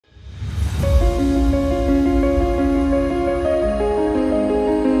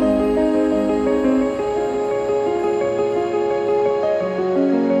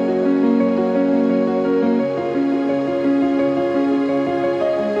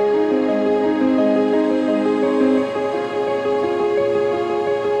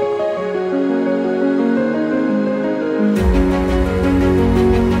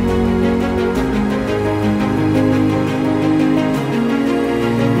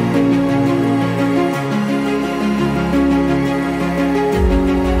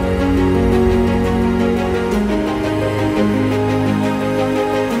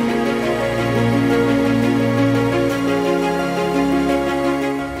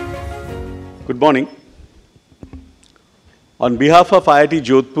Good morning. On behalf of IIT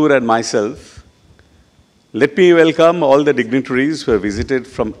Jodhpur and myself, let me welcome all the dignitaries who have visited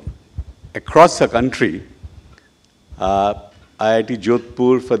from across the country, IIT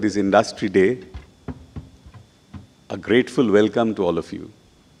Jodhpur for this Industry Day. A grateful welcome to all of you.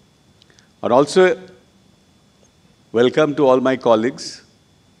 And also, welcome to all my colleagues,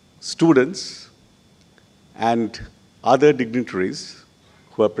 students, and other dignitaries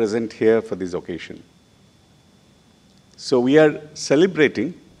who are present here for this occasion. So we are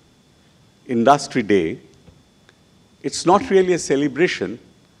celebrating Industry Day. It's not really a celebration,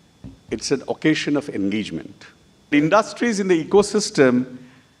 it's an occasion of engagement. The industries in the ecosystem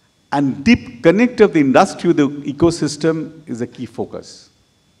and deep connect of the industry with the ecosystem is a key focus.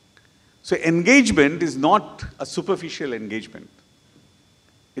 So engagement is not a superficial engagement.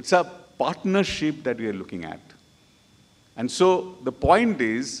 It's a partnership that we are looking at. And so the point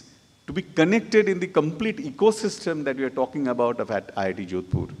is to be connected in the complete ecosystem that we are talking about at IIT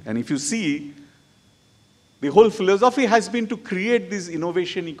Jodhpur. And if you see, the whole philosophy has been to create this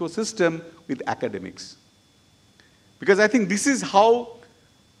innovation ecosystem with academics. Because I think this is how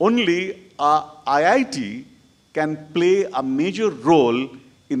only IIT can play a major role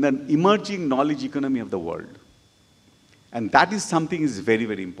in the emerging knowledge economy of the world. And that is something is very,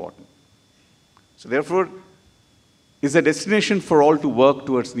 very important. So therefore, it's a destination for all to work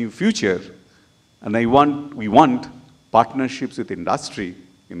towards new future. And we want partnerships with industry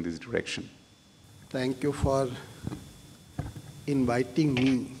in this direction. Thank you for inviting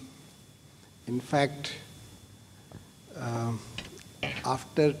me. In fact,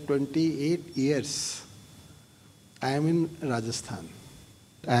 after 28 years, I am in Rajasthan.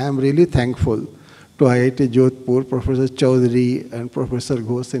 I am really thankful to IIT Jodhpur, Professor Chaudhary and Professor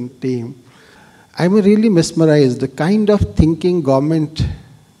Ghosh and team. I am really mesmerized the kind of thinking government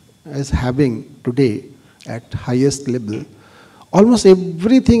is having today at highest level. Almost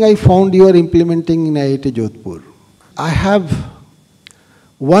everything I found you are implementing in IIT Jodhpur. I have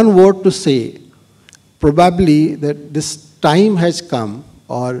one word to say, probably that this time has come,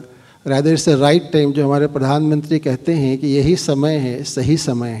 or rather it's the right time, जो हमारे प्रधानमंत्री कहते हैं कि यही समय है, सही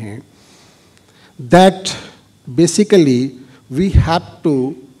समय है, that basically we have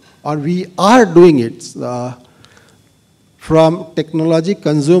to, or we are doing it, from technology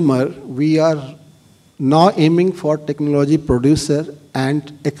consumer, we are now aiming for technology producer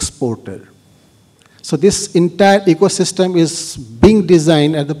and exporter. So this entire ecosystem is being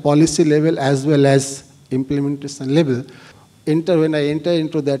designed at the policy level as well as implementation level. When I enter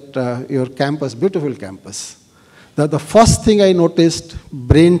into that, your campus, beautiful campus, the first thing I noticed,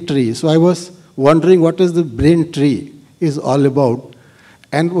 brain tree. So I was wondering what is the brain tree is all about.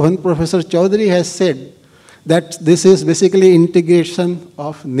 And when Professor Chaudhary has said that this is basically integration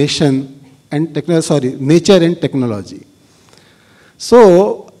of nature and technology.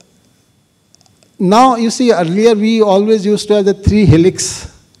 So now you see, earlier we always used to have the three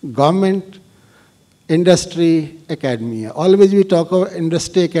helix: government, industry, academia. Always we talk about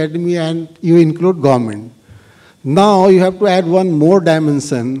industry, academia, and you include government. Now you have to add one more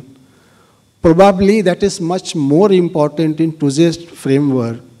dimension. Probably that is much more important in today's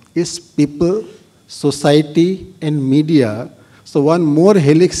framework is people, society, and media. So one more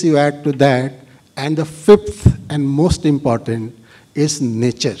helix you add to that, and the fifth and most important is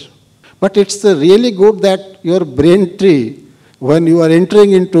nature. But it's really good that your brain tree, when you are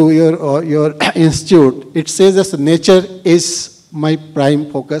entering into your institute, it says that nature is my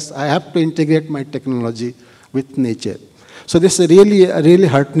prime focus. I have to integrate my technology with nature. So this is really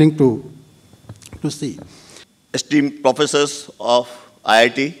heartening to see. Esteemed professors of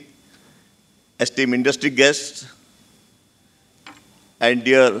IIT, esteemed industry guests, and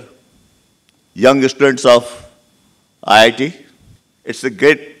dear young students of IIT, it's a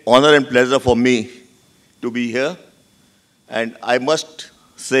great honor and pleasure for me to be here. And I must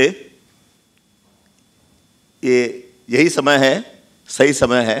say, यही समय है, सही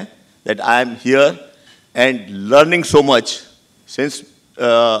समय है, that I am here and learning so much since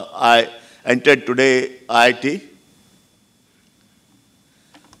I entered today IIT.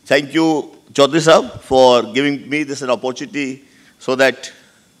 Thank you, Chaudhary Sahab, for giving me this an opportunity so that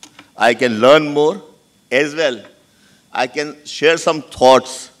I can learn more. As well, I can share some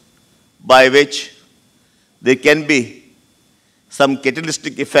thoughts by which there can be some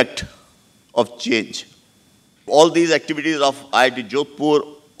catalytic effect of change. All these activities of IIT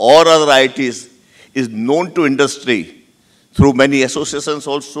Jodhpur or other IITs is known to industry through many associations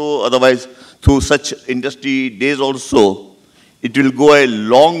also, otherwise through such industry days also. It will go a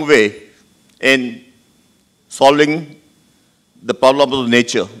long way in solving the problem of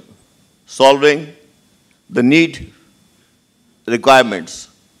nature. solving the need requirements.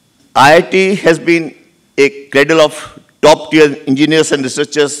 IIT has been a cradle of top-tier engineers and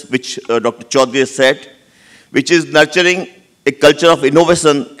researchers, which Dr. Chaudhary has said, which is nurturing a culture of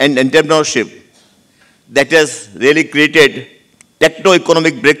innovation and entrepreneurship that has really created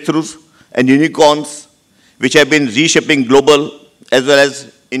techno-economic breakthroughs and unicorns, which have been reshaping global as well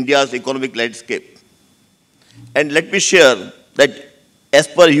as India's economic landscape. And let me share that as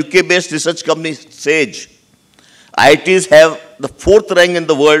per UK-based research company Sage, IITs have the 4th rank in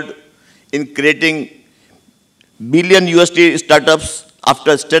the world in creating billion USD startups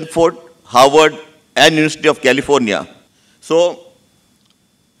after Stanford, Harvard, and University of California. So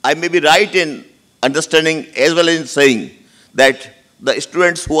I may be right in understanding as well as in saying that the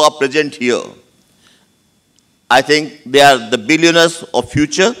students who are present here, I think they are the billionaires of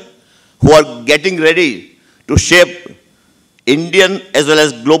future who are getting ready to shape Indian as well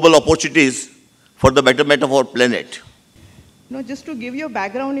as global opportunities for the betterment of our planet. Just to give you a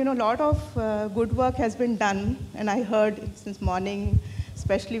background, a lot of good work has been done, and I heard since morning,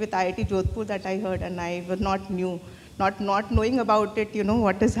 especially with IIT Jodhpur, that I heard, and I was not knowing about it,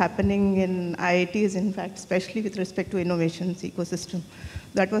 what is happening in IITs, in fact, especially with respect to innovations ecosystem.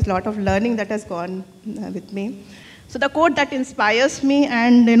 That was a lot of learning that has gone with me. So the quote that inspires me,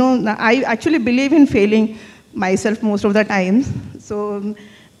 and I actually believe in failing myself most of the times. So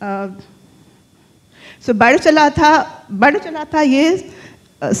बढ़ चला था ये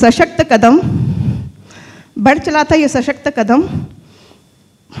सशक्त कदम, बढ़ चला था ये सशक्त कदम,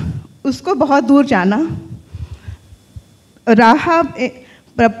 उसको बहुत दूर जाना, राह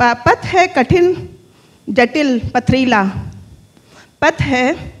पथ है कठिन जटिल पथरीला, पथ है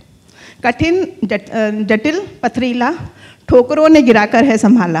कठिन जटिल पथरीला, ठोकरों ने गिराकर है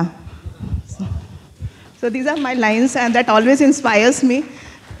संभाला. So these are my lines, and that always inspires me.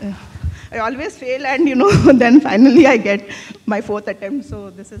 I always fail, and then finally I get my 4th attempt, so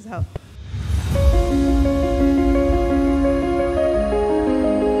this is how.